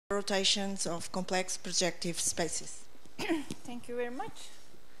rotations of complex projective spaces. Thank you very much.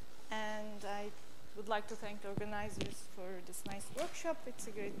 And I would like to thank the organizers for this nice workshop. It's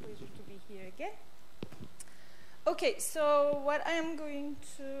a great pleasure to be here again. Okay, so what I am going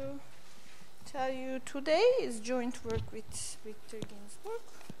to tell you today is joint work with Victor Ginsburg.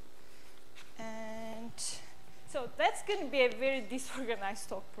 And so that's going to be a very disorganized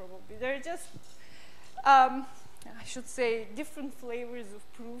talk, probably. There are just, I should say, different flavors of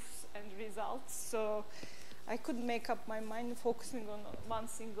proofs and results. So I couldn't make up my mind focusing on one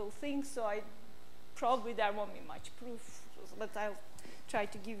single thing. So probably there won't be much proof, but I'll try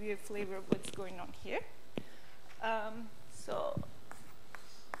to give you a flavor of what's going on here.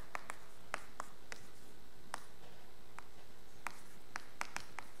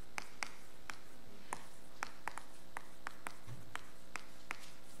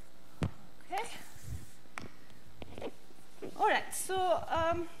 Okay. All right. So.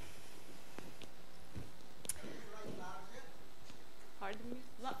 Pardon me.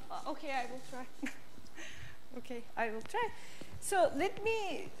 Okay, I will try. Okay, I will try. So let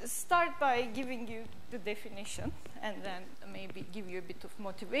me start by giving you the definition, and then maybe give you a bit of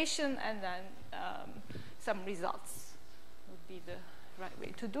motivation, and then some results would be the right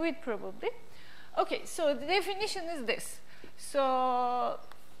way to do it, probably. Okay, so the definition is this. So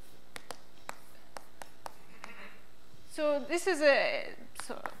this is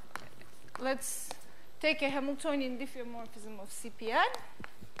so let's take a Hamiltonian diffeomorphism of CPN.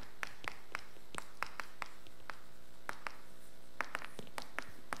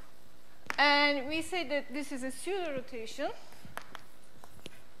 And we say that this is a pseudo rotation.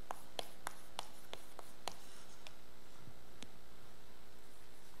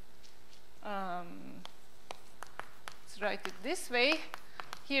 Let's write it this way.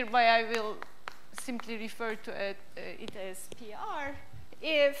 Hereby I will simply refer to it as PR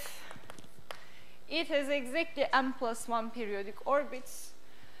if it has exactly m+1 periodic orbits.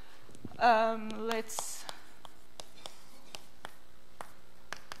 Let's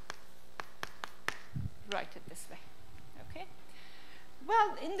write it this way. Okay.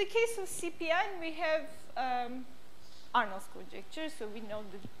 Well, in the case of CPN, we have Arnold's conjecture, so we know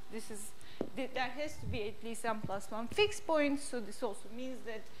that there has to be at least m+1 fixed points. So this also means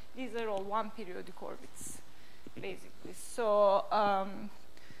that these are all one periodic orbits, basically. So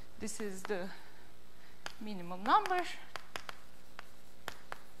this is the minimum number.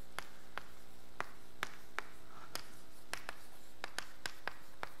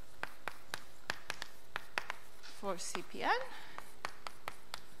 For CPN.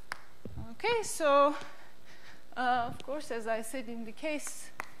 Okay, so of course, as I said in the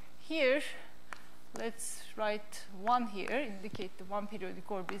case here, let's write 1 here, indicate the one periodic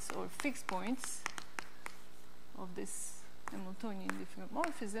orbits or fixed points of this Hamiltonian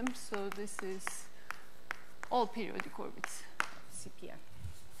diffeomorphism. So this is all periodic orbits CPN.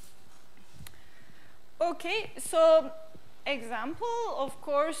 Okay, so example, of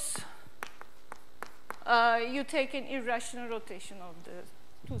course, you take an irrational rotation of the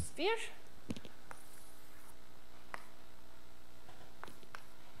two spheres.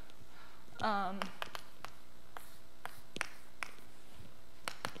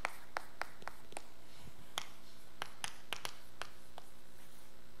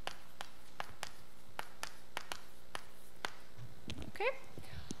 Okay.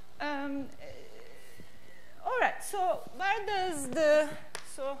 All right. So where does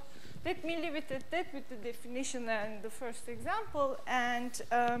let me leave it at that with the definition and the first example, and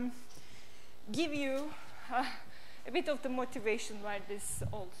give you a bit of the motivation where this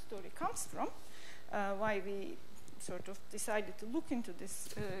whole story comes from, why we sort of decided to look into this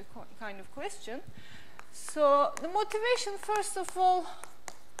kind of question. So the motivation, first of all,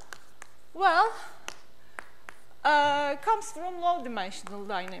 well, comes from low-dimensional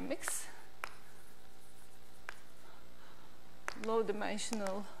dynamics.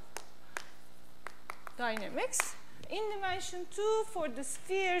 Low-dimensional dynamics. In dimension 2, for the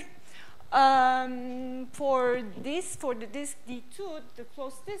sphere, for the disk D2, the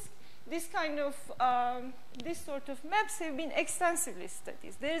closed disk, this sort of maps have been extensively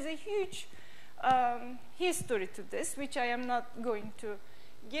studied. There is a huge history to this, which I am not going to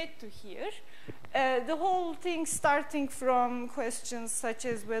get to here. The whole thing starting from questions such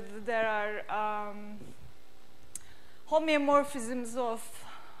as whether there are homeomorphisms of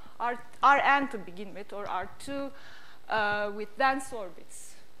Rn to begin with, or R2 with dense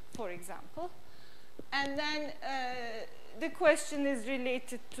orbits, for example. And then the question is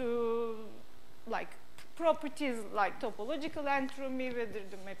related to like properties like topological entropy, whether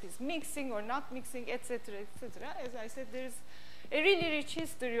the map is mixing or not mixing, etc., etc. As I said, there's a really rich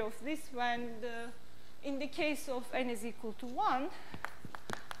history of this when, in the case of n is equal to 1,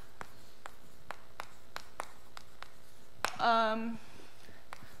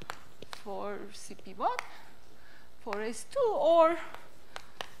 for CP1, for S2, or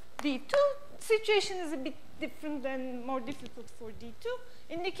D2, situation is a bit different and more difficult for D2.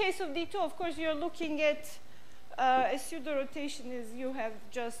 In the case of D2, of course, you're looking at a pseudo-rotation is you have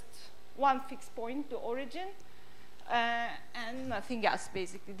just one fixed point, the origin, and nothing else,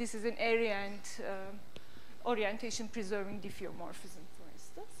 basically. This is an area and orientation preserving diffeomorphism, for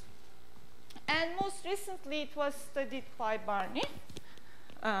instance. And most recently, it was studied by Barney.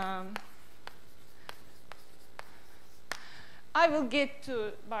 I will get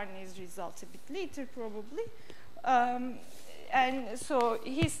to Barney's results a bit later, probably. And so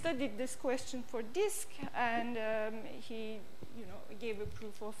he studied this question for disk, and he, gave a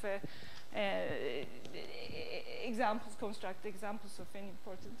proof of examples, construct examples of an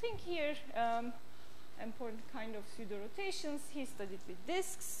important thing here, important kind of pseudo-rotations. He studied with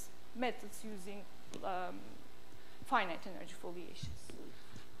disks, methods using finite energy foliations.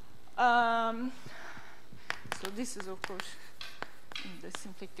 So this is, of course, in the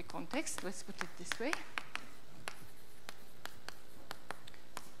symplectic context. Let's put it this way.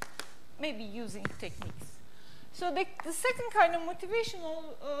 Maybe using techniques. So the second kind of motivation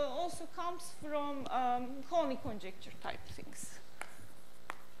also comes from Conley conjecture type things.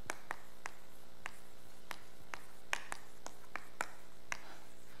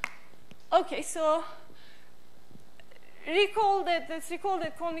 Okay, so let's recall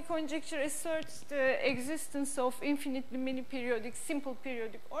that Conley conjecture asserts the existence of infinitely many periodic, simple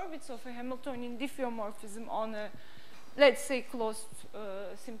periodic orbits of a Hamiltonian diffeomorphism on a, let's say, closed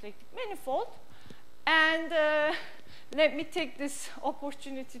symplectic manifold. And let me take this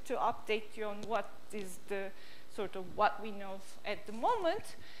opportunity to update you on what is the sort of what we know at the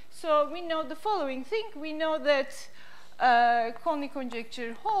moment. So we know the following thing. We know that Conley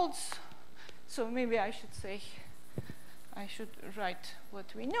conjecture holds. So maybe I should say, I should write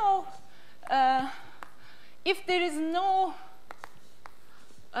what we know. If there is no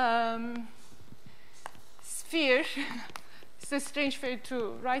sphere, it's a strange way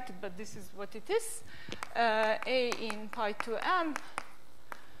to write it, but this is what it is. A in pi to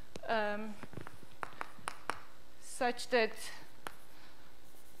m, such that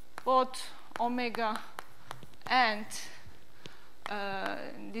both omega and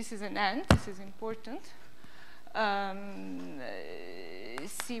this is an and, this is important.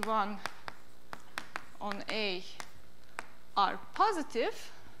 C1 on A are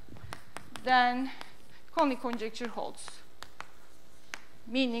positive, then Conley conjecture holds,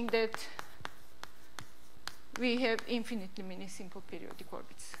 meaning that we have infinitely many simple periodic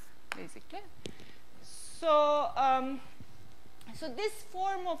orbits, basically. So, so this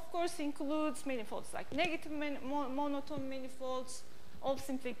form, of course, includes manifolds like negative monotone manifolds, all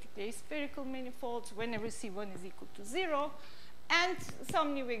symplectically aspherical manifolds whenever C1 is equal to 0, and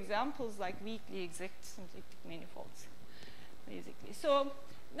some new examples like weakly exact symplectic manifolds, basically. So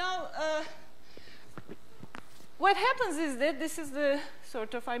now, what happens is that this is the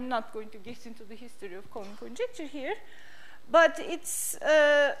sort of, I'm not going to get into the history of Conley conjecture here, but it's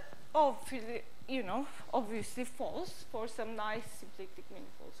obviously false for some nice symplectic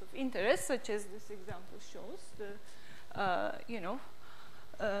manifolds of interest, such as this example shows, the,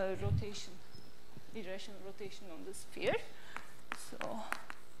 rotation, irrational rotation on the sphere. So,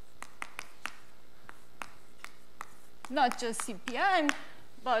 not just CPN,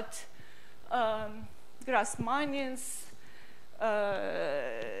 but Grassmannians,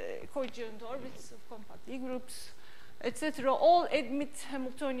 coadjuvant orbits of compact Lie groups, etc., all admit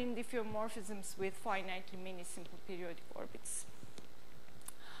Hamiltonian diffeomorphisms with finitely many simple periodic orbits.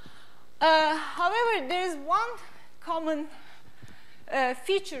 However, there is one common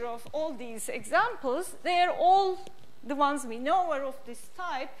feature of all these examples. They are all, the ones we know are of this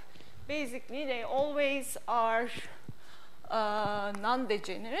type. Basically, they always are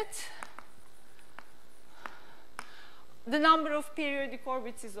non-degenerate. The number of periodic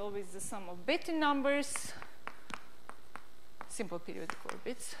orbits is always the sum of Bethe numbers, simple periodic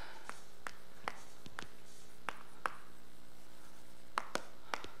orbits.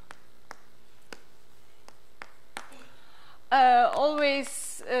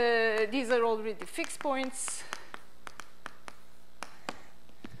 Always, these are already fixed points.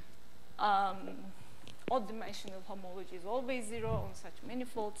 Odd dimensional homology is always 0 on such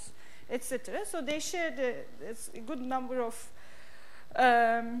manifolds, etc. So they share a good number of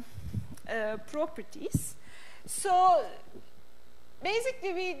properties. So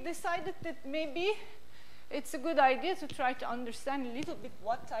basically, we decided that maybe it's a good idea to try to understand a little bit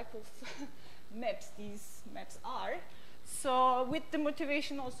what type of maps these maps are. So with the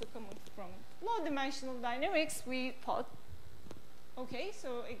motivation also coming from low-dimensional dynamics, we thought, okay,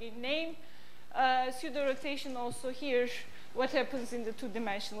 so again, name, pseudo-rotation also here. What happens in the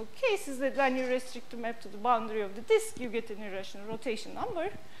two-dimensional case is that when you restrict the map to the boundary of the disk, you get an irrational rotation number.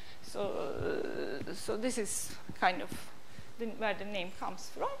 So this is kind of where the name comes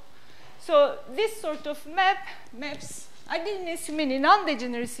from. So this sort of maps, I didn't assume any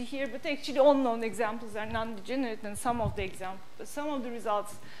non-degeneracy here, but actually all known examples are non-degenerate, and some of the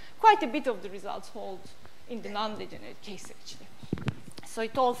results, quite a bit of the results hold in the non-degenerate case actually. So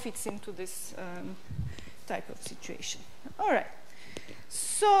it all fits into this type of situation. All right.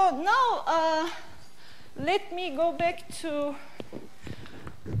 So now let me go back to,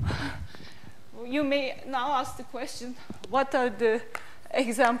 you may now ask the question, what are the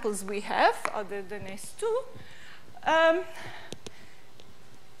examples we have other than S2?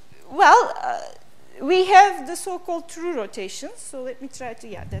 We have the so-called true rotations. So let me try to,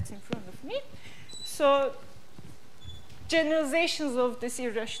 yeah, that's in front of me. So generalizations of this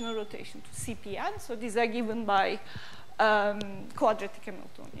irrational rotation to CPN. So these are given by quadratic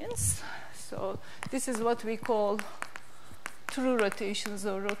Hamiltonians. So this is what we call true rotations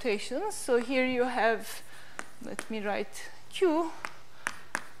or rotations. So here you have, let me write Q.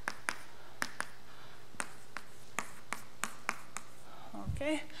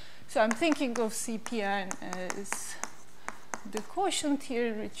 Okay, so I'm thinking of CPN as the quotient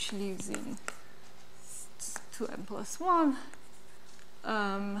here, which lives in 2n plus 1.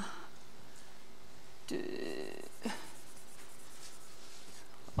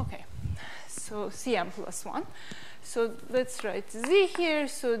 Okay, so Cn plus 1. So let's write Z here.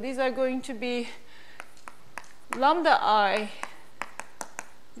 So these are going to be lambda I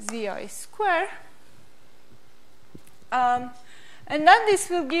Zi square. And then this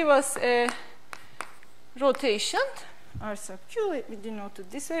will give us a rotation, R sub Q. Let me denote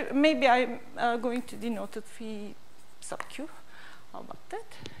it this way. Maybe I'm going to denote it phi sub Q. How about that?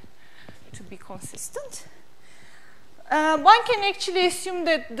 To be consistent. One can actually assume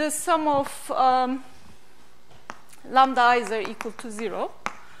that the sum of lambda i's are equal to 0.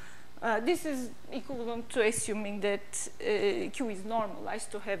 This is equivalent to assuming that Q is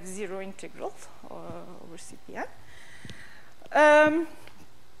normalized to have 0 integral over CPN.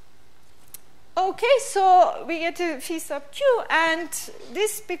 Okay, so we get a phi sub Q, and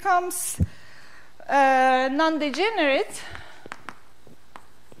this becomes non-degenerate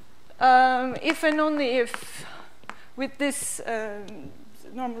if and only if, with this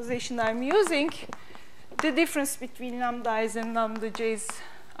normalization I'm using, the difference between lambda i's and lambda j's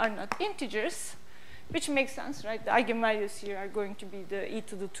are not integers, which makes sense, right? The eigenvalues here are going to be the e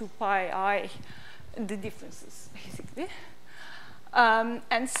to the 2 pi I, the differences, basically.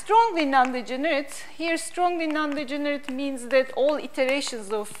 And strongly non-degenerate, here strongly non-degenerate means that all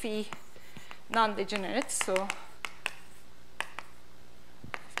iterations of phi non-degenerate, so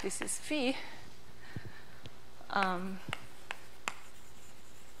if this is phi,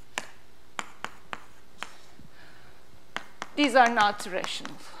 these are not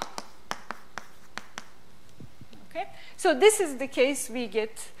rational. Okay, so this is the case we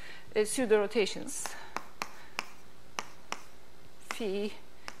get pseudo-rotations. Phi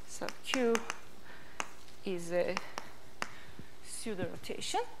sub Q is a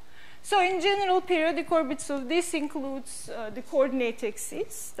pseudo-rotation. So in general, periodic orbits of this includes the coordinate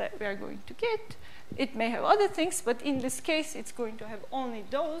axes that we are going to get. It may have other things, but in this case, it's going to have only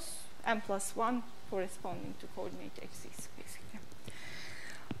those, m plus 1, corresponding to coordinate axes, basically.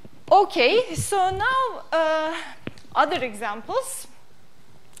 Okay, so now other examples.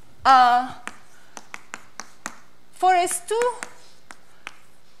 For S2,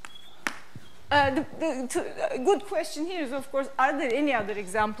 the good question here is, of course, are there any other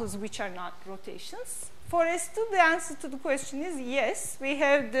examples which are not rotations? For S2, the answer to the question is yes. We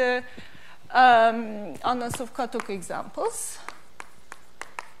have the Anosov-Katok examples.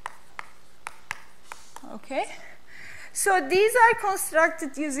 Okay. So these are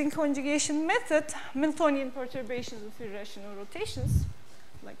constructed using conjugation method, Hamiltonian perturbations of irrational rotations,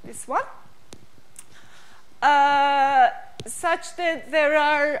 like this one, such that there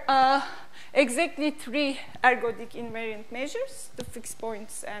are exactly 3 ergodic invariant measures, the fixed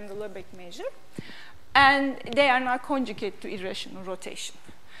points and the Lebesgue measure, and they are not conjugate to irrational rotation.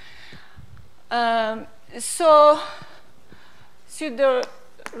 So pseudo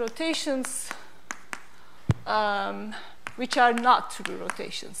rotations which are not true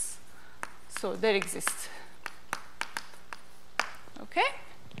rotations, so they exist. Okay,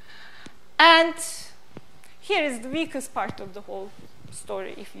 and here is the weakest part of the whole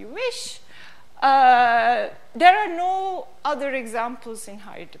story, if you wish. There are no other examples in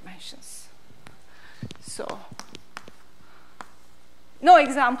higher dimensions. So, no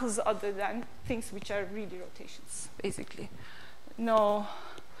examples other than things which are really rotations, basically. No.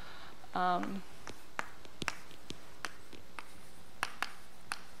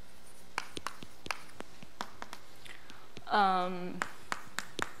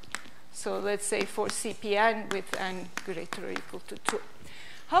 So let's say for Cpn with n greater or equal to 2.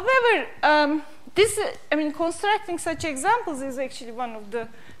 However, constructing such examples is actually one of the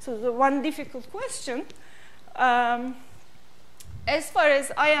one difficult question. As far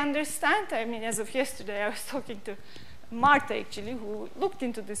as I understand, as of yesterday, I was talking to Marta, actually, who looked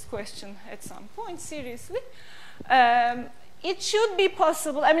into this question at some point seriously. It should be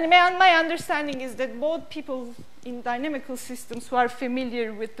possible. My understanding is that both people in dynamical systems who are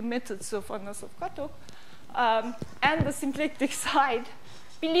familiar with the methods of Anosov-Kato and the symplectic side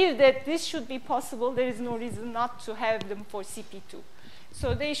believe that this should be possible. There is no reason not to have them for CP2.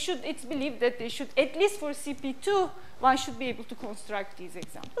 So it's believed that they should, at least for CP2, one should be able to construct these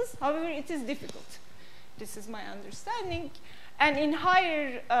examples. However, it is difficult. This is my understanding. And in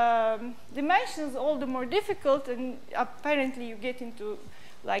higher dimensions, all the more difficult, and apparently you get into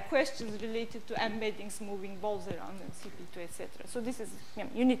questions related to embeddings, moving balls around, and CP2, etc. So this is,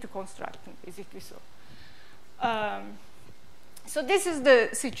 you need to construct them, basically so. So this is the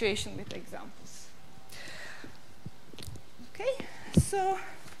situation with examples. Okay, so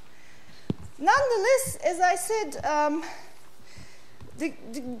nonetheless, as I said,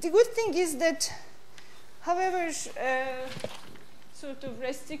 the good thing is that, however sort of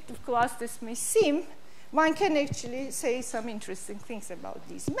restrictive class this may seem, one can actually say some interesting things about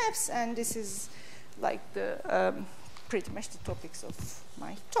these maps, and this is pretty much the topics of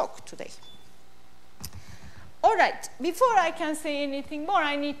my talk today. All right, before I can say anything more,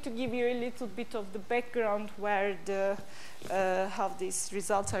 I need to give you a little bit of the background where how these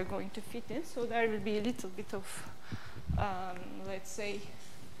results are going to fit in. So there will be a little bit of, let's say,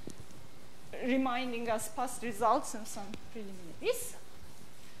 reminding us past results and some preliminaries.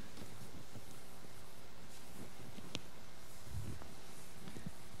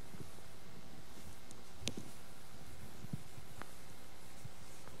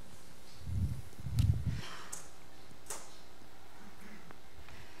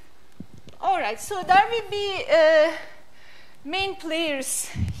 All right, so there will be main players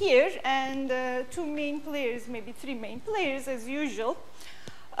here, and two main players, maybe three main players as usual.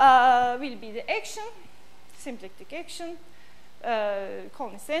 Will be the action, symplectic action,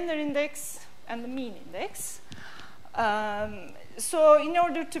 Colny-Sender index, and the mean index. So in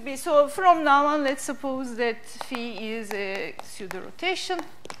order to be, so from now on, let's suppose that phi is a pseudo-rotation.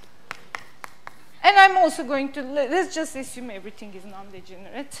 And I'm also going to, let's just assume everything is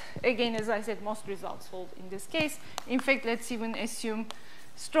non-degenerate. Again, as I said, most results hold in this case. In fact, let's even assume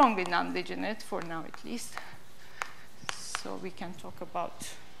strongly non-degenerate for now at least. So we can talk about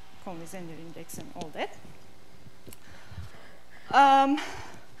Colny-Sender index and all that.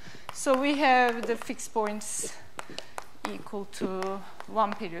 So we have the fixed points equal to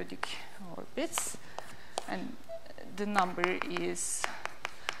 1 periodic orbits, and the number is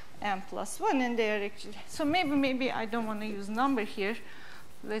m plus 1, and they are actually, so maybe I don't want to use number here.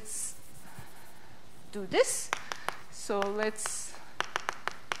 Let's do this. So let's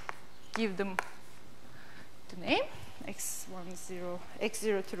give them the name, x10,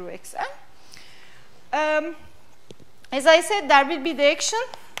 x0 through xn. As I said, there will be the action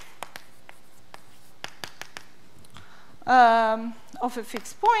of a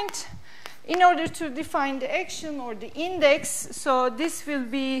fixed point. In order to define the action or the index, so this will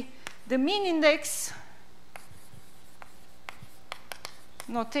be the mean index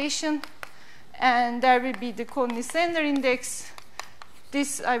notation, and there will be the Colny-Sender index.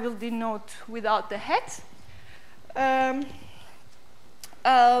 This I will denote without the hat.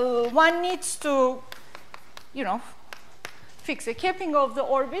 One needs to, fix a capping of the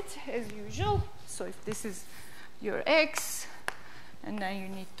orbit as usual. So if this is your x, and then you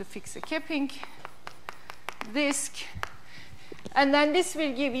need to fix a capping disk, and then this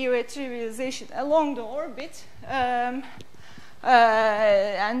will give you a trivialization along the orbit, and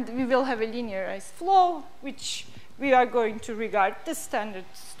we will have a linearized flow, which we are going to regard the standard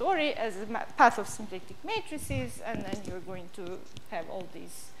story as a path of symplectic matrices, and then you're going to have all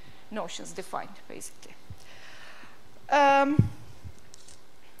these notions defined, basically.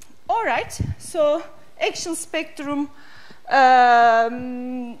 All right, so action spectrum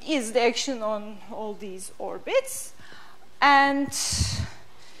is the action on all these orbits, and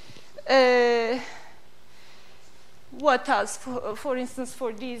what else? For instance,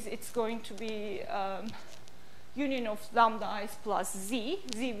 for these, it's going to be union of lambda i's plus z.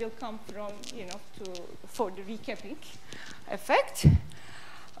 Z will come from, for the recapping effect.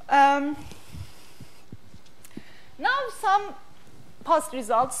 Now some past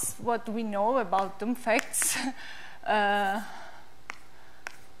results, what we know about them, facts.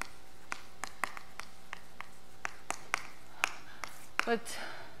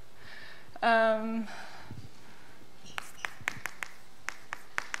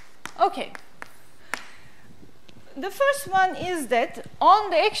 Okay. The first one is that on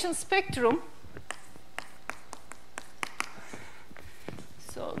the action spectrum,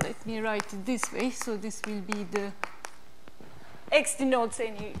 so let me write it this way, so this will be the X denotes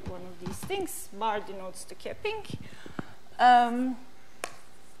any one of these things, bar denotes the capping.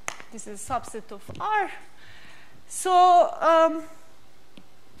 This is a subset of R. So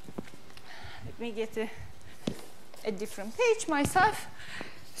let me get a different page myself.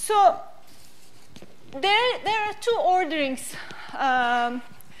 So there are two orderings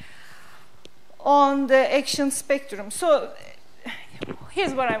on the action spectrum. So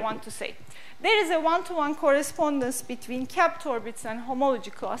here's what I want to say. There is a one-to-one correspondence between capped orbits and homology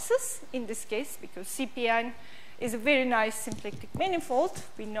classes, in this case, because CPN is a very nice symplectic manifold.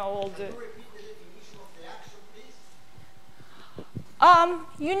 We know all the... Can you repeat the definition of the action,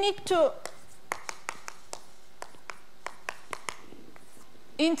 please? You need to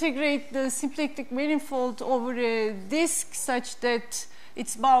integrate the symplectic manifold over a disk such that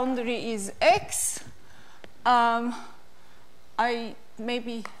its boundary is X. I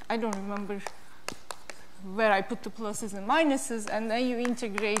don't remember where I put the pluses and minuses, and then you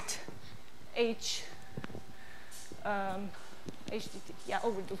integrate HDT, yeah,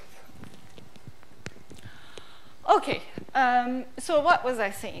 over the. Okay, so what was I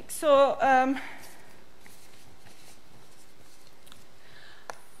saying? So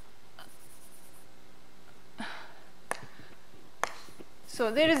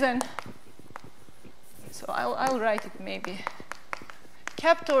there is an. So I'll write it maybe.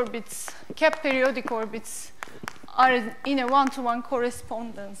 Capped orbits, capped periodic orbits are in a one-to-one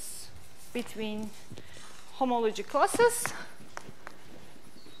correspondence between homology classes.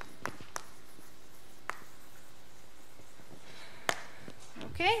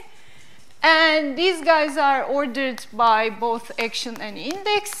 Okay, and these guys are ordered by both action and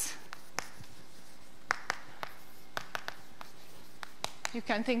index. You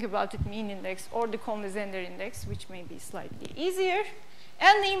can think about it mean index or the Conley-Zender index, which may be slightly easier.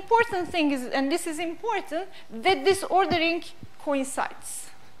 And the important thing is, and this is important, that this ordering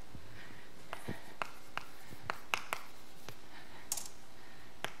coincides.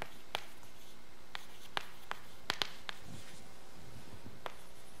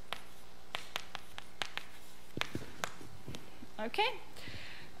 Okay?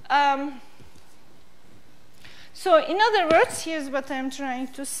 So in other words, here's what I'm trying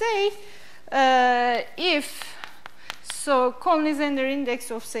to say. So Conley-Zender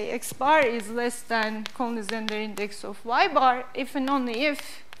index of, say, X bar is less than Conley-Zender index of Y bar if and only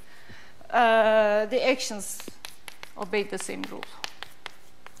if the actions obey the same rule.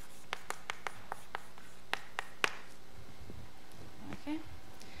 Okay.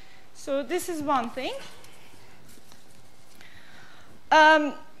 So this is one thing.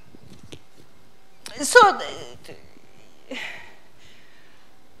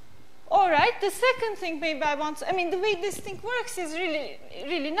 All right, the second thing maybe I want to, the way this thing works is really,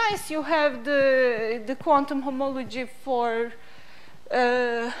 really nice. You have the quantum homology for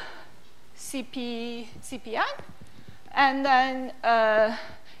CPN, and then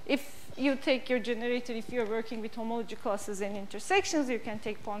if you take your generator, if you're working with homology classes and intersections, you can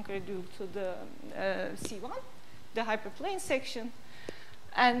take Poincare dual to the C1, the hyperplane section,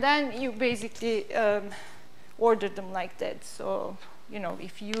 and then you basically order them like that. So,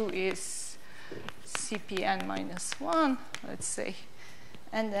 if U is CPN minus 1, let's say,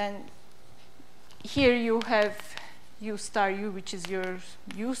 and then here you have U star U, which is your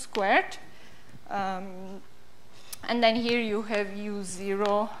U squared, and then here you have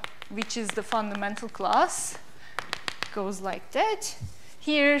U0, which is the fundamental class. It goes like that.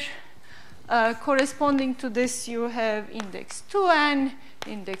 Here, corresponding to this, you have index 2n,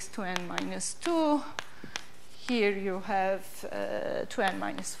 index 2n minus 2. Here you have 2n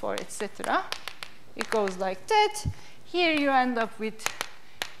minus 4, etc. It goes like that. Here you end up with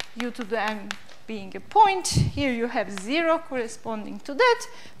u to the n being a point. Here you have 0 corresponding to that.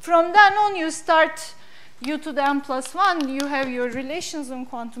 From then on, you start u to the n plus 1. You have your relations on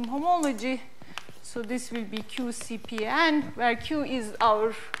quantum homology. So this will be QCPN, where Q is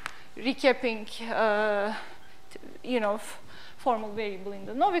our recapping formal variable in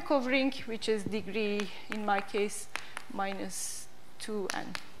the Novikov ring, which is degree, in my case, -2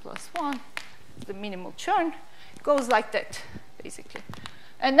 and +1, the minimal churn. It goes like that, basically.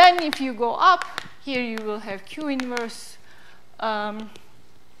 And then if you go up, here you will have Q inverse,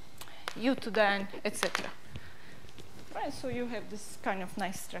 U to the n, etc. Right, so you have this kind of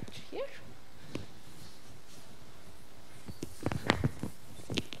nice structure here.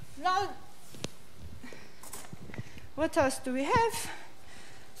 Now, what else do we have?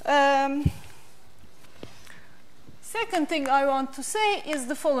 Second thing I want to say is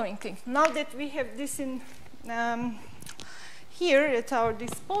the following thing. Now that we have this in here at our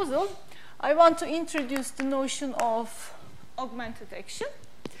disposal, I want to introduce the notion of augmented action,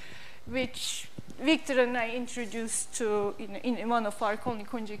 which Victor and I introduced to in one of our Conley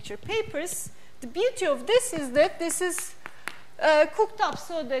conjecture papers. The beauty of this is that this is cooked up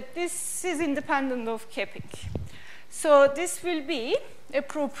so that this is independent of capping. So this will be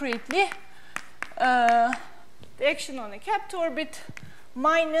appropriately the action on a capped orbit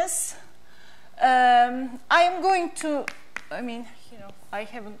minus, I am going to, I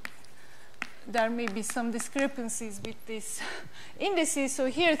haven't, there may be some discrepancies with these indices. So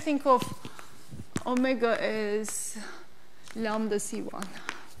here think of omega as lambda C1.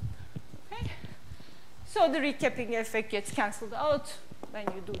 Okay? So the recapping effect gets cancelled out when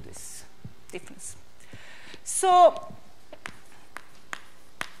you do this difference. So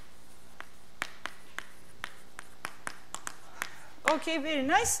okay, very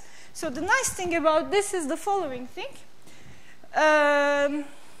nice. So the nice thing about this is the following thing.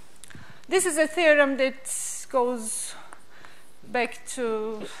 This is a theorem that goes back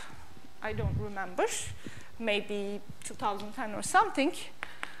to, I don't remember, maybe 2010 or something.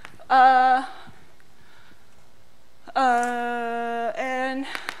 And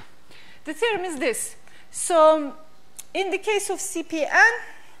the theorem is this. So in the case of CPN,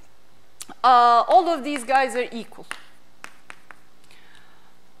 all of these guys are equal.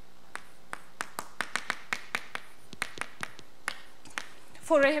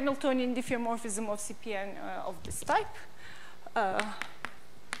 For a Hamiltonian diffeomorphism of CPN of this type.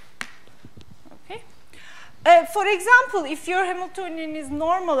 Okay. For example, if your Hamiltonian is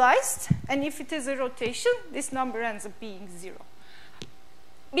normalized, and if it is a rotation, this number ends up being 0.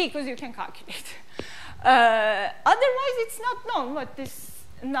 Because you can calculate. Otherwise, it's not known what this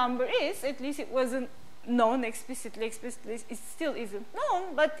number is. At least it wasn't known explicitly. It still isn't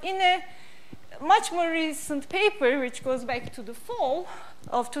known. But in a much more recent paper, which goes back to the fall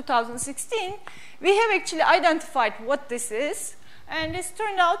of 2016, we have actually identified what this is. And this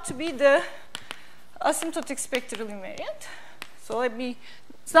turned out to be the asymptotic spectral invariant. So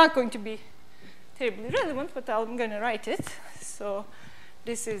it's not going to be terribly relevant, but I'm going to write it. So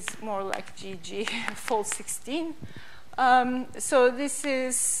this is more like GG fall 16. So this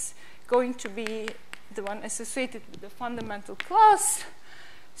is going to be the one associated with the fundamental class.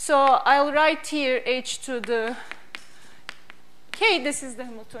 So I'll write here h to the k. This is the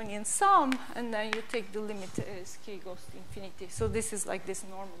Hamiltonian sum, and then you take the limit as k goes to infinity. So this is like this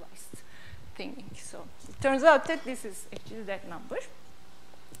normalized thing. So it turns out that this is actually that number.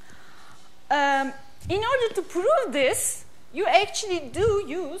 In order to prove this, you actually do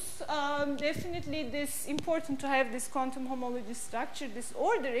use definitely this important to have this quantum homology structure, this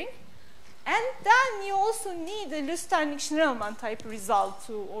ordering. And then you also need a Lustanic-Schnellmann type result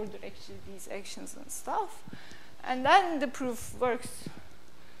to order actually these actions and stuff. And then the proof works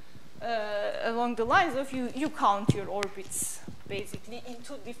along the lines of you count your orbits basically in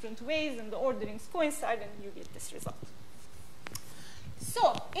two different ways, and the orderings coincide, and you get this result.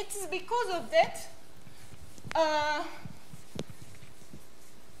 So it is because of that,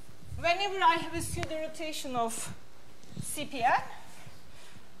 whenever I have a pseudo rotation of CPN,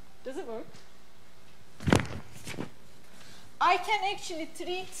 does it work? I can actually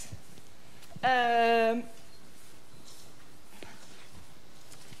treat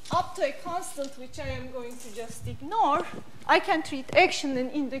up to a constant, which I am going to just ignore. I can treat action and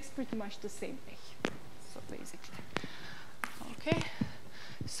index pretty much the same way. So basically, okay.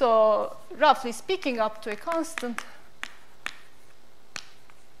 So roughly speaking, up to a constant.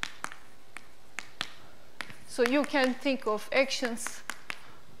 So you can think of actions.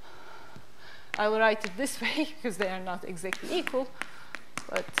 I'll write it this way because they are not exactly equal,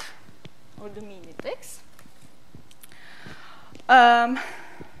 but or the mean index.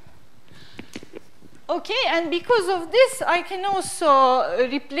 Okay, and because of this, I can also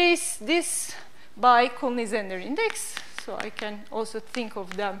replace this by Conley-Zender index. So I can also think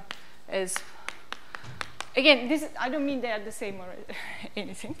of them as again, this, I don't mean they are the same or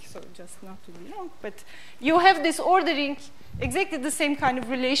anything, so just not to be wrong, but you have this ordering, exactly the same kind of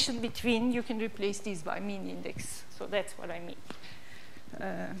relation between, you can replace these by mean index. So that's what I mean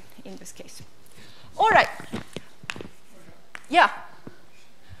in this case. All right. Yeah.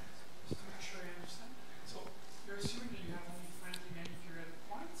 Just to make sure I understand. So you're assuming that you have only finitely many periodic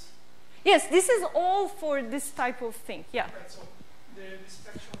points? Yes, this is all for this type of thing. Yeah. Right, so the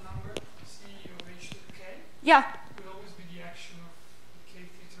spectral number, C of h to the k, Yeah. will always be the action of the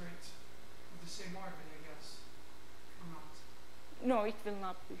kth iterate of the same orbit, I guess. Or not? No, it will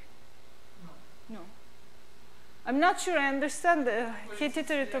not be. No. No. I'm not sure I understand the But kth it's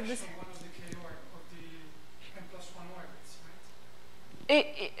iterate the of this. action of one of the k or of the n+1 orbits, right?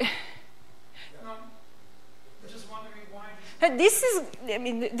 No, I'm just wondering why This is, I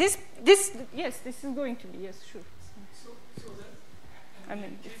mean, this, yes, this is going to be, yes, sure. So that, I and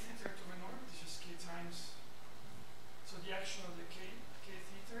mean, the kth iterate of an orbit is just k times, so the action of the kth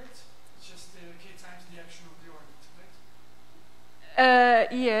iterate is just the k times the action of the orbit,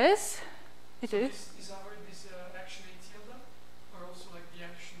 right? Yes, it So is. Is action a tilde, or also like the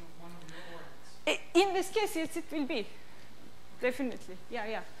action of one of your orbits? In this case, yes, it will be. Definitely, yeah,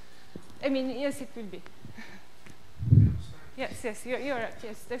 yeah. I mean, yes, it will be. I'm sorry. Yes, you're right.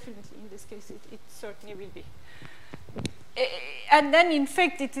 Yes, definitely. In this case, it certainly will be. And then, in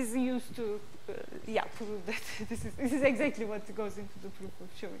fact, it is used to, prove that this is exactly what goes into the proof of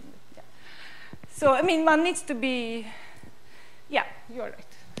showing that. Yeah. So, I mean, one needs to be. Yeah, you're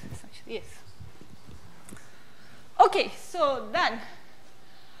right. Essentially, yes. Okay, so then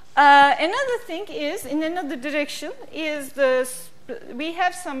another thing is, in another direction, is we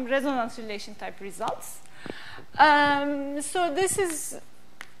have some resonance relation type results. So this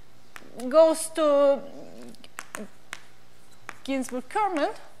goes to Ginsburg-Kerman.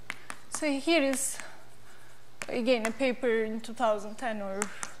 So here is, again, a paper in 2010 or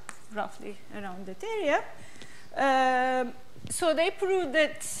roughly around that area. So they proved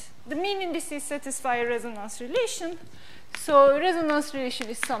that the mean indices satisfy a resonance relation. So resonance relation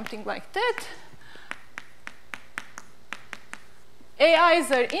is something like that.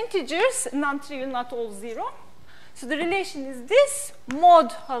 AIs are integers, non-trivial, not all 0. So the relation is this.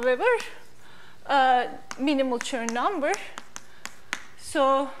 Mod, however, minimal churn number.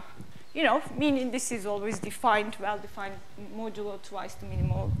 So, you know, mean index is always defined, well-defined, modulo twice the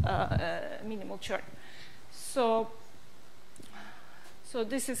minimal churn. So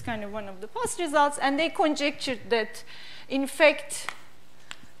this is kind of one of the past results, and they conjectured that, in fact,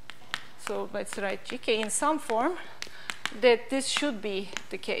 so let's write GK in some form, that this should be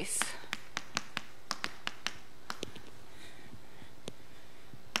the case.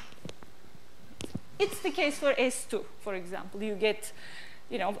 It's the case for S2, for example. You get,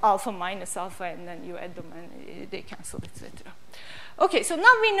 you know, alpha minus alpha, and then you add them, and they cancel, etc. Okay, so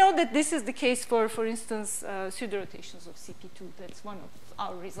now we know that this is the case for instance, pseudo-rotations of CP2. That's one of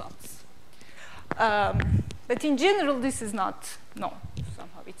our results. But in general, this is not known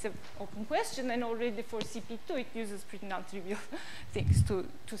somehow. It's an open question, and already for CP2, it uses pretty non-trivial things to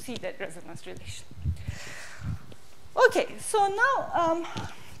see that resonance relation. Okay, so now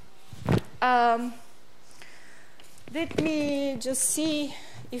let me just see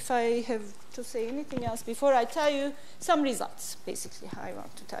if I have to say anything else before I tell you some results, basically, I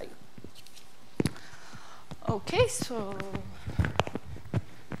want to tell you. Okay, so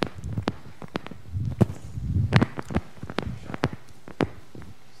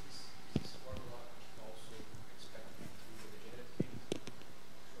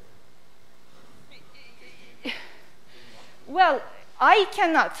well, I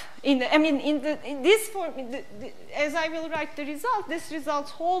cannot. In this form, as I will write the result, this result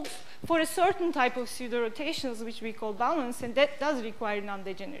holds for a certain type of pseudo-rotations, which we call balance, and that does require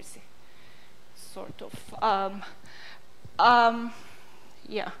non-degeneracy, sort of.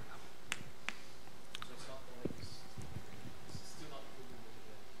 Yeah.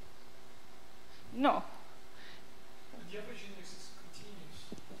 No. The average index is continuous.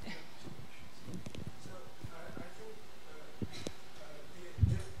 So I think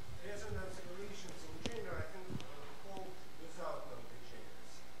the resonance relations in general, I think, hold without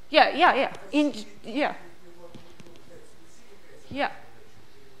non-degeneracy. Yeah.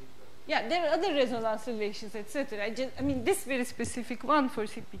 Yeah, there are other resonance relations, etc. I mean, this very specific one for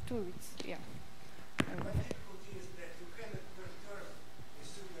CP2, it's, yeah. The difficulty is that you cannot perturb the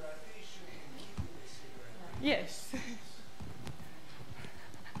pseudo-rotation and keep the pseudo-rotation. Yes.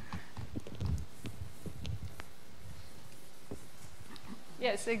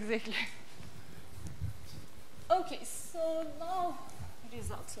 Yes, exactly. Okay, so now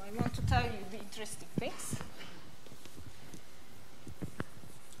result. So I want to tell you the interesting things.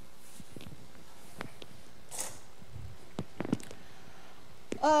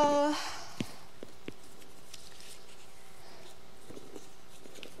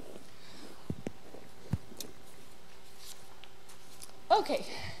 Okay,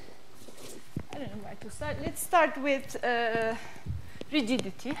 I don't know where to start. Let's start with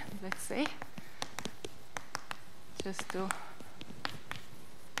rigidity, let's say, just to,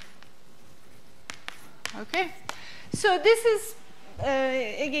 okay. So this is,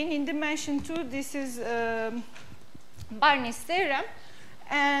 again, in dimension 2, this is Barney's theorem.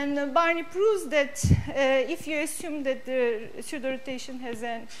 And Barney proves that if you assume that the pseudo-rotation has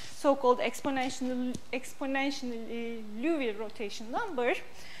a so-called exponentially Liouville rotation number,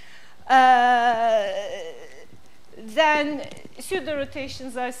 then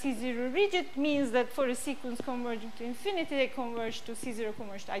pseudo-rotations are C0 rigid, means that for a sequence converging to infinity, they converge to C0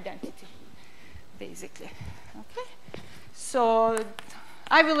 converged identity, basically. Okay? So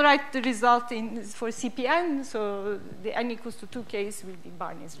I will write the result for CPN, so the n equals to 2 case will be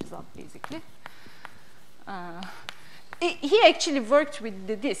Barney's result, basically. He actually worked with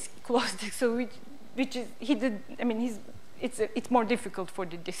the disk, closed disk, so which is, he did, I mean, it's more difficult for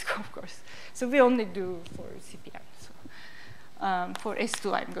the disk, of course. So we only do for CPN. So for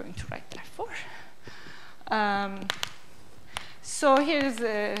S2, I'm going to write therefore. So here's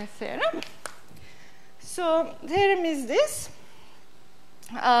the theorem. So theorem is this.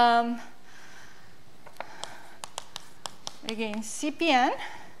 Again, CPN,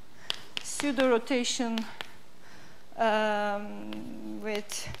 pseudo-rotation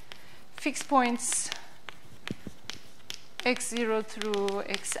with fixed points x0 through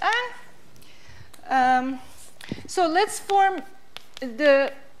xn. So let's form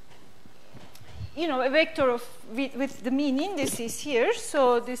the, a vector of with the mean indices here.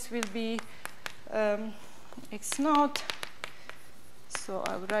 So this will be x naught. So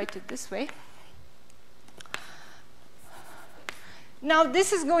I'll write it this way. Now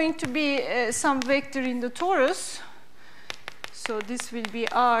this is going to be some vector in the torus. So this will be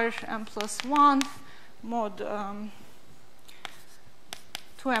R m plus 1 mod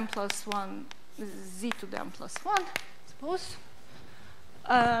 2m plus 1 z to the m plus 1, I suppose.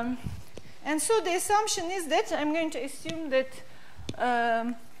 And so the assumption is that I'm going to assume that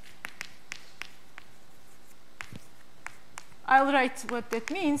I'll write what that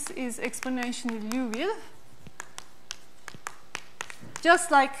means is exponentially Liouville,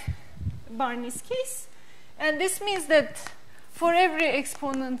 just like Barney's case. And this means that for every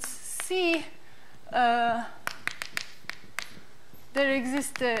exponent c, there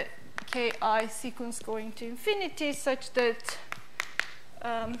exists a ki sequence going to infinity such that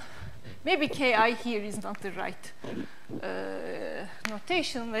maybe ki here is not the right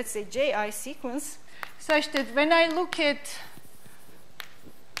notation. Let's say ji sequence, such that when I look at,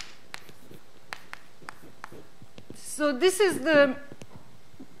 so this is the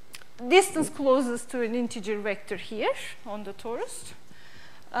distance closest to an integer vector here on the torus.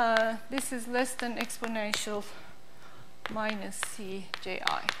 This is less than exponential minus c ji.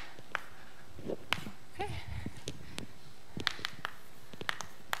 Okay.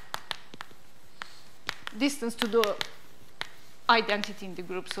 Distance to the identity in the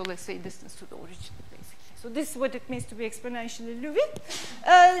group, so let's say distance to the origin, basically. So this is what it means to be exponentially Liouville.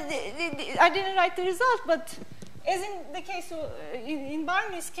 I didn't write the result, but as in the case of, in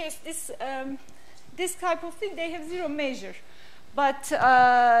Barney's case, this type of thing, they have zero measure, but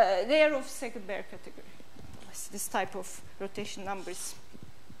they are of second Baire category, this type of rotation numbers.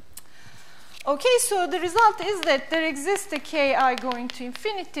 Okay, so the result is that there exists a ki going to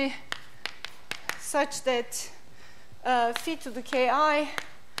infinity such that phi to the ki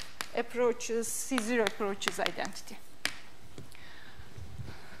approaches, C0 approaches identity.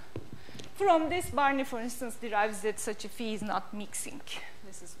 From this, Barney, for instance, derives that such a phi is not mixing.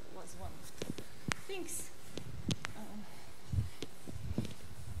 This was one of the things.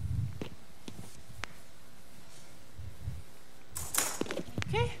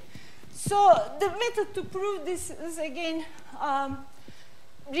 Okay, so the method to prove this is, again,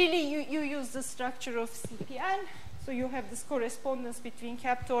 really you use the structure of CPN. So you have this correspondence between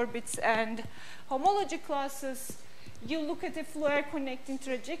capped orbits and homology classes. You look at a Floer connecting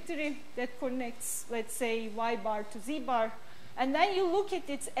trajectory that connects, let's say, y bar to z bar, and then you look at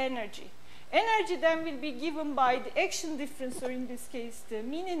its energy. Energy then will be given by the action difference, or in this case, the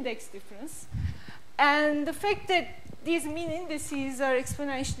mean index difference. And the fact that these mean indices are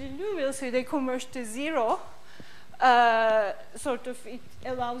exponentially Liouville, so they converge to 0, sort of it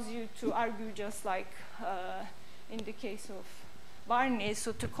allows you to argue just like in the case of Barney,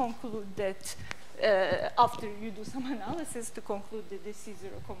 so to conclude that after you do some analysis, to conclude that the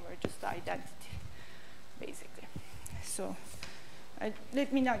C0 converges to identity, basically. So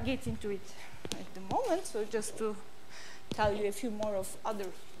let me not get into it at the moment, so just to tell you a few more of other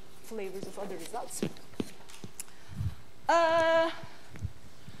flavors of other results.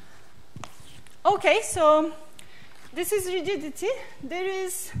 Okay, so this is rigidity. There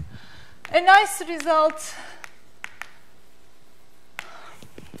is a nice result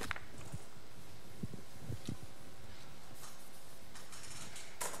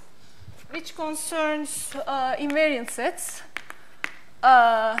which concerns invariant sets.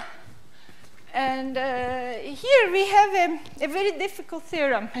 And here we have a very difficult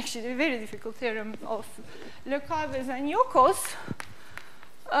theorem, actually a very difficult theorem of Le Cave's and Yoko's.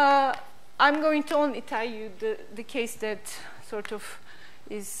 I'm going to only tell you the case that sort of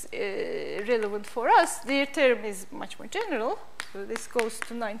is relevant for us. Their theorem is much more general. So this goes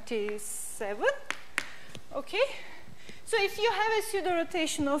to 97. Okay. So if you have a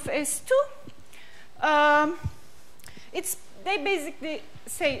pseudo-rotation of S2, they basically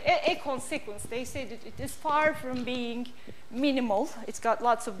say a consequence. They say that it is far from being minimal. It's got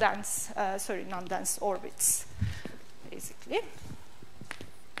lots of non-dense orbits, basically.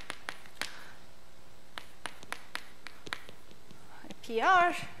 A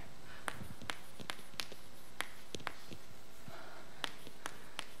PR.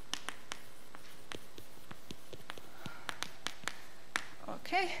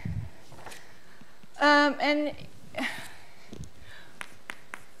 Okay. And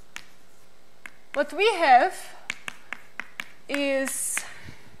what we have is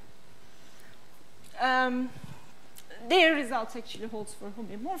their results actually holds for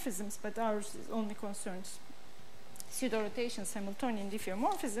homeomorphisms, but ours only concerns pseudo-rotations, Hamiltonian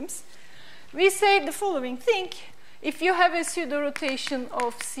diffeomorphisms. We say the following thing: if you have a pseudo-rotation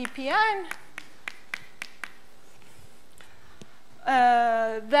of CPN,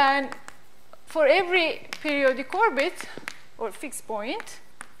 then for every periodic orbit or fixed point,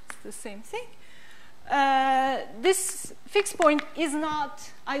 it's the same thing, this fixed point is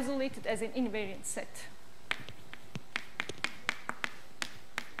not isolated as an invariant set.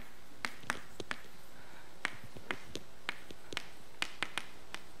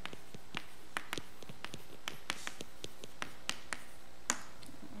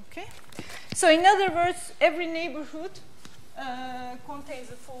 Okay. So in other words, every neighborhood contains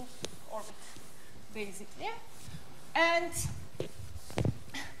a full orbit, basically. And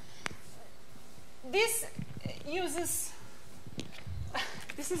this uses,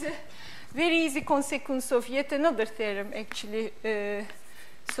 this is a very easy consequence of yet another theorem, actually.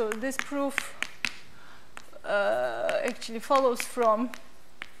 So this proof actually follows from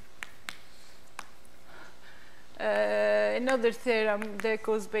another theorem that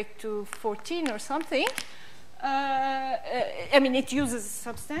goes back to 14 or something. I mean, it uses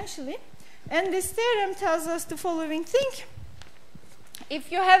substantially. And this theorem tells us the following thing.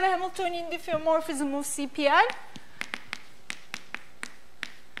 If you have a Hamiltonian diffeomorphism of CPN,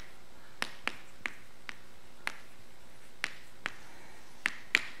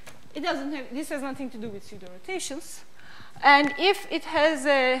 it doesn't have, this has nothing to do with pseudo-rotations. And if it has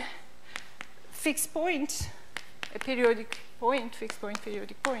a fixed point, a periodic point, fixed point,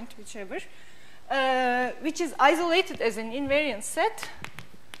 periodic point, whichever, which is isolated as an invariant set,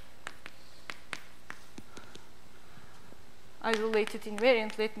 isolated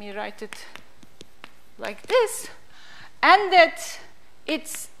invariant, let me write it like this, and that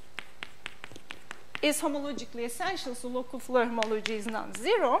it is homologically essential, so local Floer homology is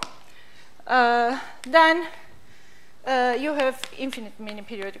non-zero, then you have infinite many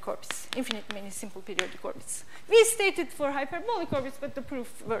periodic orbits, infinite many simple periodic orbits. We stated for hyperbolic orbits, but the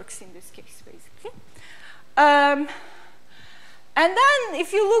proof works in this case, basically. And then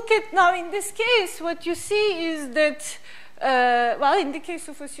if you look at now in this case, what you see is that well, in the case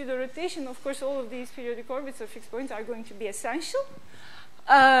of a pseudo-rotation, of course, all of these periodic orbits or fixed points are going to be essential.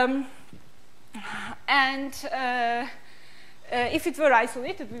 If it were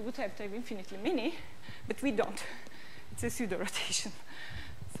isolated, we would have to have infinitely many, but we don't. It's a pseudo-rotation.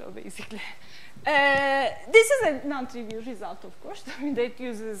 So basically, this is a non-trivial result, of course. I mean, that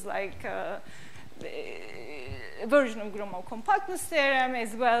uses like a version of Gromov compactness theorem,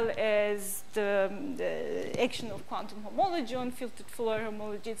 as well as the action of quantum homology on filtered Floer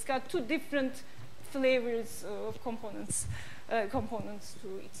homology. It's got two different flavors of components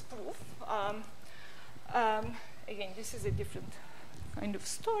to its proof. Again, this is a different kind of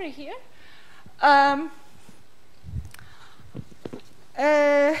story here.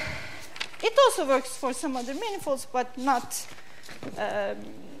 It also works for some other manifolds, but not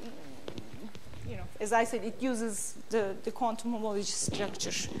you know, as I said, it uses the quantum homology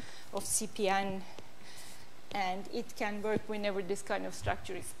structure of CPN, and it can work whenever this kind of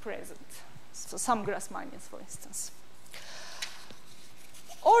structure is present. So some Grassmannians, for instance.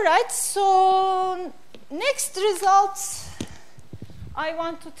 All right, so next results I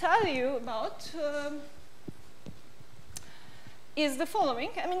want to tell you about is the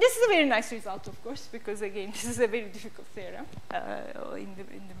following. I mean, this is a very nice result, of course, because again, this is a very difficult theorem in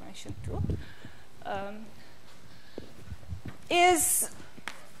dimension 2. Is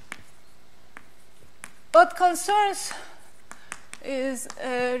what concerns is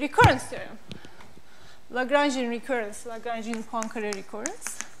a recurrence theorem, Lagrangian recurrence, Lagrangian Poincare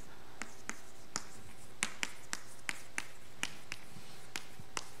recurrence.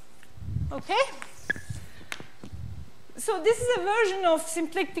 Okay. So this is a version of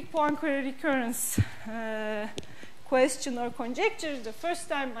symplectic Poincare recurrence question or conjecture. The first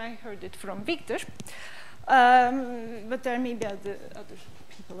time I heard it from Victor, but there may be other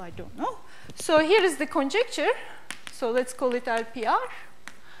people I don't know. So here is the conjecture. So let's call it LPR.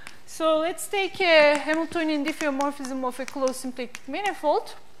 So let's take a Hamiltonian diffeomorphism of a closed symplectic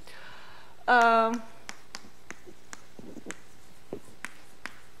manifold.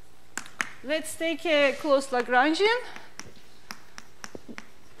 Let's take a closed Lagrangian.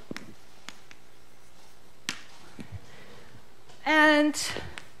 And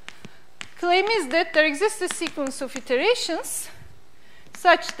claim is that there exists a sequence of iterations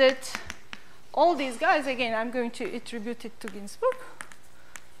such that all these guys, again, I'm going to attribute it to Ginzburg.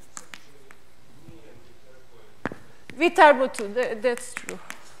 Viterbo 2, that's true.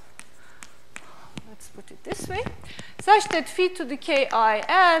 Let's put it this way. Such that phi to the ki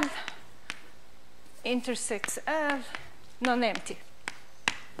L intersects L non-empty.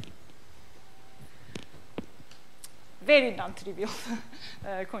 Very non-trivial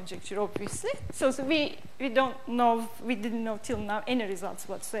conjecture, obviously. So we don't know, we didn't know till now any results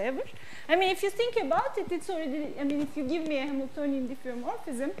whatsoever. I mean, if you think about it, it's already, I mean, if you give me a Hamiltonian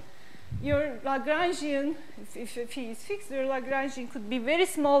diffeomorphism, your Lagrangian, if phi is fixed, your Lagrangian could be very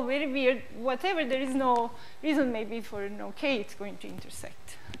small, very weird, whatever. There is no reason maybe for no k it's going to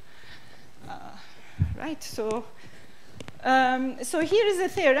intersect. Right, so here is a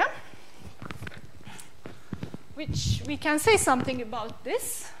theorem which we can say something about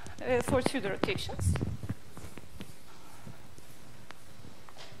this for pseudo-rotations.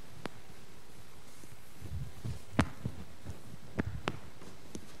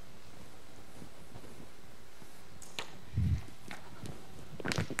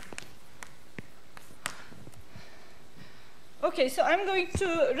 Okay, so I'm going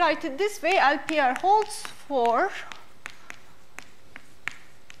to write it this way. LPR holds for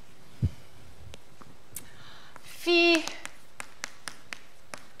phi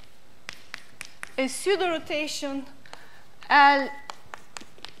a pseudo-rotation L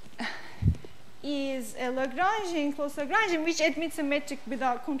is a Lagrangian, closed Lagrangian, which admits a metric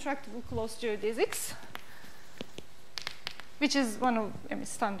without contractible closed geodesics, which is one of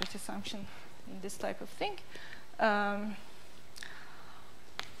standard assumption in this type of thing.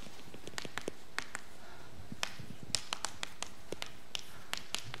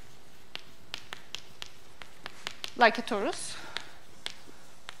 Like a torus.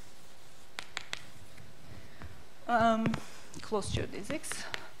 Closed geodesics.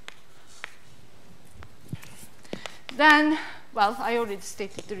 Then, well, I already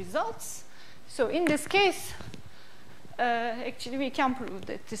stated the results. So in this case, actually we can prove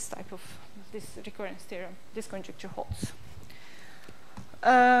that this type of, this recurrence theorem, this conjecture holds.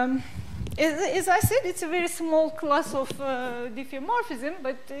 As I said, it's a very small class of diffeomorphism,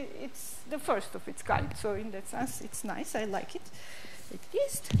 but it's the first of its kind. So in that sense, it's nice. I like it, at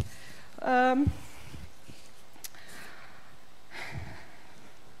least.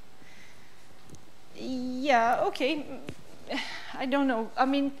 Yeah, okay. I don't know. I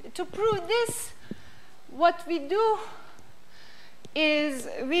mean, to prove this, what we do is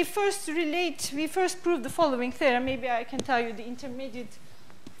we first prove the following theorem. Maybe I can tell you the intermediate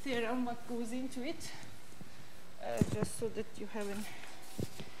theorem, what goes into it, just so that you have an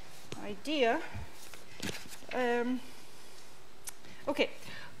idea. Okay,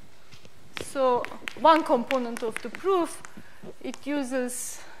 so one component of the proof, it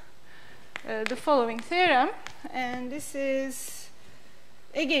uses the following theorem, and this is,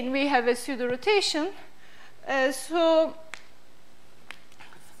 again, we have a pseudo-rotation, so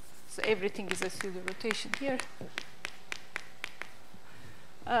everything is a pseudo-rotation here.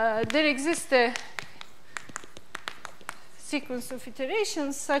 There exists a sequence of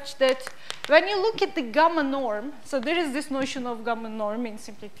iterations such that when you look at the gamma norm, so there is this notion of gamma norm in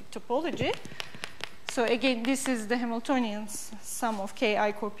symplectic topology. So again, this is the Hamiltonian sum of ki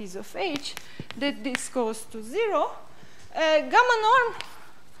copies of H, that this goes to 0. Gamma norm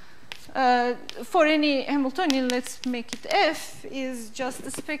for any Hamiltonian, let's make it F, is just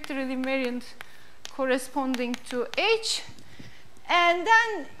the spectral invariant corresponding to H. And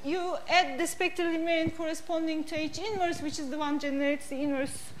then you add the spectral invariant corresponding to H inverse, which is the one generates the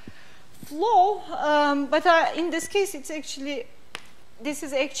inverse flow. But in this case, it's actually, this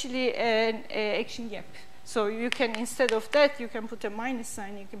is actually an action gap. So you can, instead of that, you can put a minus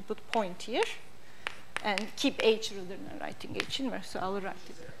sign, you can put point here, and keep H rather than writing H inverse. So I'll write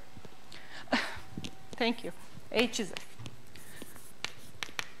it. Thank you. H is F.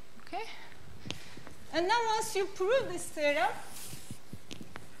 Okay. And then once you prove this theorem,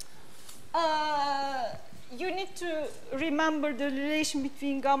 you need to remember the relation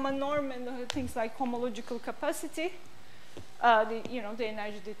between gamma norm and things like homological capacity, the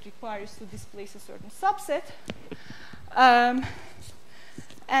energy that requires to displace a certain subset.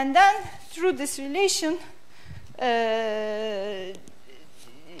 And then through this relation,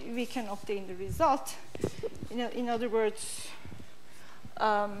 we can obtain the result. In other words,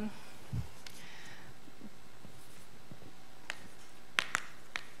 so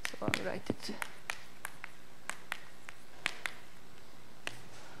I'll write it.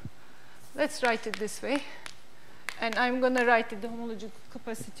 Let's write it this way. And I'm going to write it the homological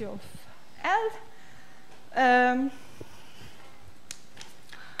capacity of L.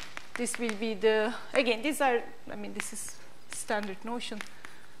 This will be the, again, these are, this is standard notion.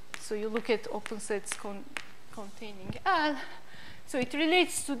 So you look at open sets containing L. So it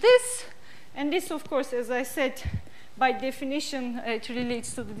relates to this. And this, of course, as I said, by definition, it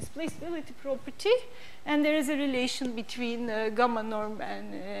relates to the displaceability property. And there is a relation between gamma norm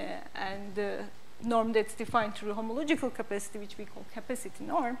and the norm that's defined through homological capacity, which we call capacity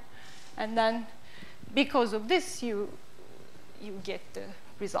norm. And then because of this, you get the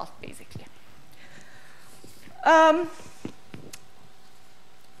result, basically.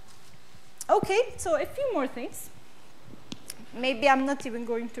 Okay, so a few more things. Maybe I'm not even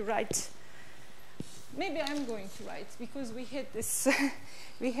going to write. Maybe I'm going to write, because we had this,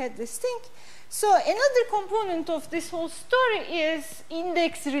 we had this thing. So another component of this whole story is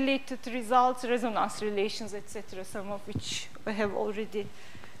index-related results, resonance relations, etc., some of which I have already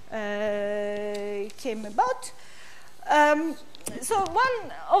came about. So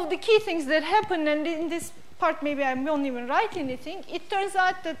one of the key things that happened, and in this part maybe I won't even write anything, it turns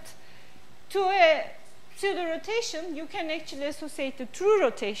out that to a pseudo-rotation, you can actually associate a true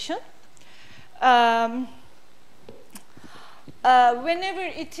rotation whenever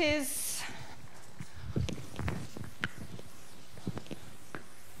it is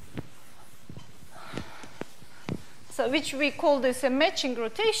so which we call this a matching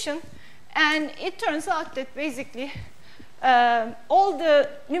rotation, and it turns out that basically all the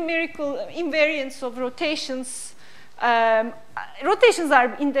numerical invariants of rotations rotations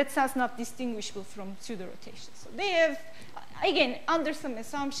are in that sense not distinguishable from pseudo-rotations. So they have, again, under some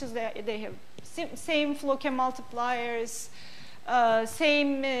assumptions, they have same Floquet multipliers,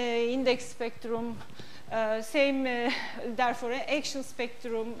 same index spectrum, same, therefore, action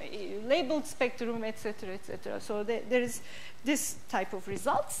spectrum, labeled spectrum, etc., etc. So there is this type of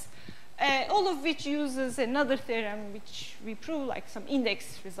results, all of which uses another theorem which we prove, like some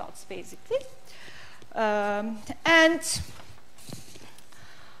index results, basically. And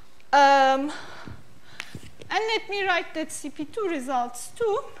let me write that CP2 results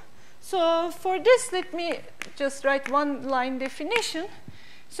too. So for this, let me just write one line definition.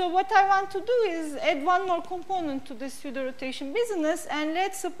 So what I want to do is add one more component to this pseudo-rotation business, and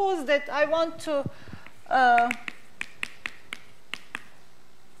let's suppose that I want to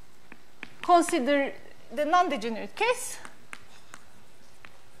consider the non-degenerate case.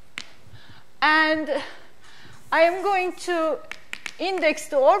 And I am going to index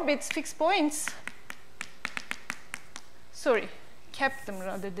the orbits, fixed points, sorry, cap them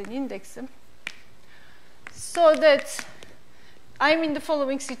rather than index them, so that I'm in the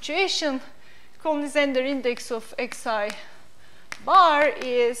following situation. Coulomb-Zander index of xi bar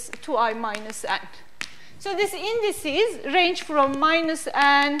is 2i minus n. So these indices range from minus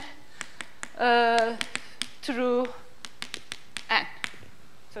n through n.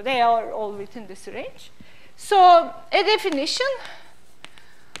 So they are all within this range. So a definition,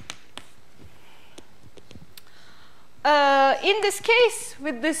 in this case,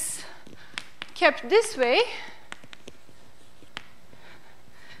 with this kept this way,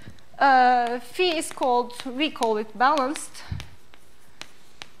 phi is called, we call it balanced,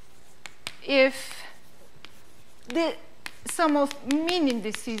 if the sum of mean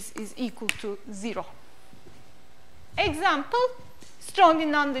indices is equal to 0. Example, strongly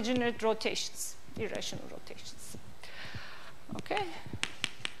non-degenerate rotations, irrational rotations. Okay.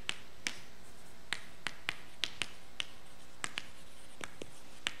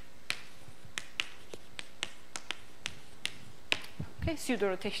 Okay,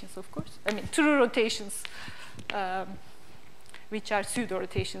 pseudo-rotations, of course. I mean, true rotations, which are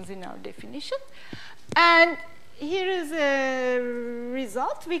pseudo-rotations in our definition. And here is a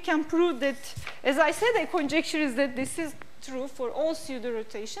result. We can prove that, as I said, a conjecture is that this is true for all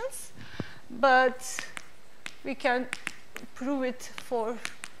pseudo-rotations, but we can prove it for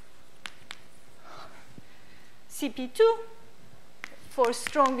CP2 for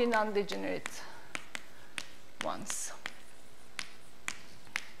strongly non-degenerate ones.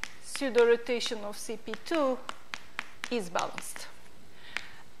 Pseudo-rotation of CP2 is balanced.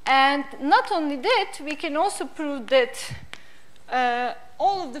 And not only that, we can also prove that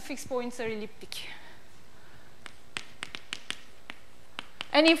all of the fixed points are elliptic.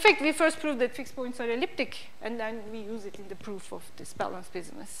 And in fact, we first proved that fixed points are elliptic, and then we use it in the proof of this balanced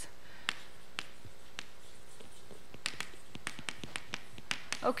business.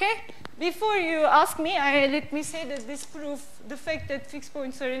 Okay? Before you ask me, let me say that this proof, the fact that fixed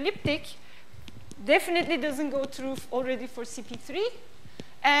points are elliptic, definitely doesn't go through already for CP3.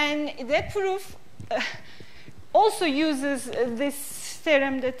 And that proof also uses this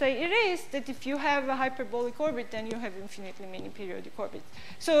theorem that I erased, that if you have a hyperbolic orbit, then you have infinitely many periodic orbits.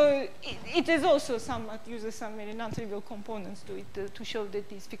 So it is also somewhat uses some very non-trivial components to it to show that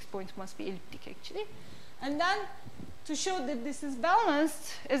these fixed points must be elliptic, actually. And then to show that this is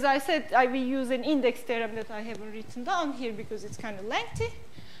balanced, as I said, I will use an index theorem that I haven't written down here because it's kind of lengthy,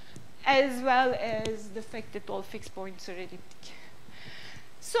 as well as the fact that all fixed points are elliptic.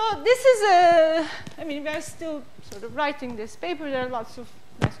 So this is I mean, we are still sort of writing this paper. There are lots of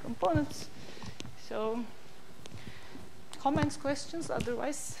nice components. So comments, questions?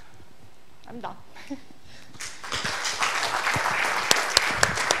 Otherwise, I'm done.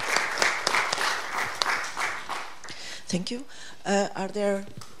 Thank you. Are there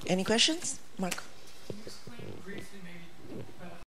any questions? Mark? Explain briefly maybe